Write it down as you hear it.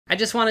I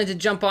just wanted to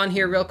jump on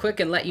here real quick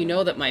and let you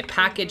know that my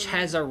package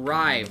has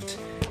arrived.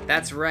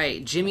 That's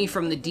right, Jimmy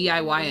from the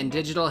DIY and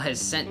Digital has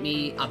sent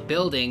me a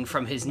building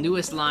from his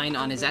newest line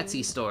on his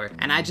Etsy store.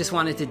 And I just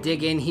wanted to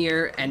dig in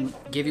here and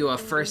give you a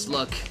first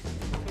look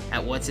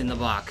at what's in the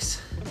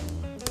box.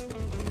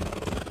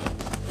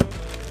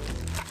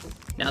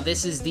 Now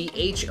this is the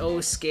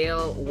HO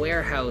scale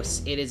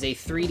warehouse. It is a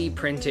 3D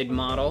printed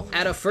model.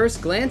 At a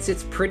first glance,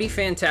 it's pretty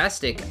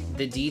fantastic.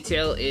 The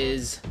detail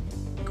is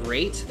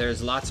great.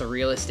 There's lots of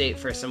real estate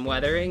for some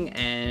weathering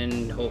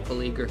and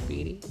hopefully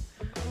graffiti.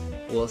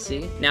 We'll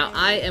see. Now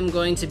I am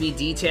going to be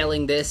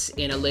detailing this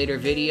in a later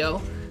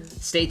video.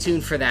 Stay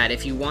tuned for that.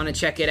 If you want to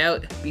check it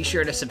out, be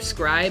sure to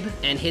subscribe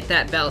and hit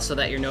that bell so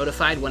that you're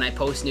notified when I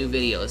post new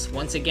videos.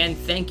 Once again,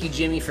 thank you,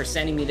 Jimmy, for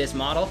sending me this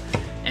model,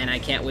 and I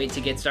can't wait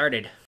to get started.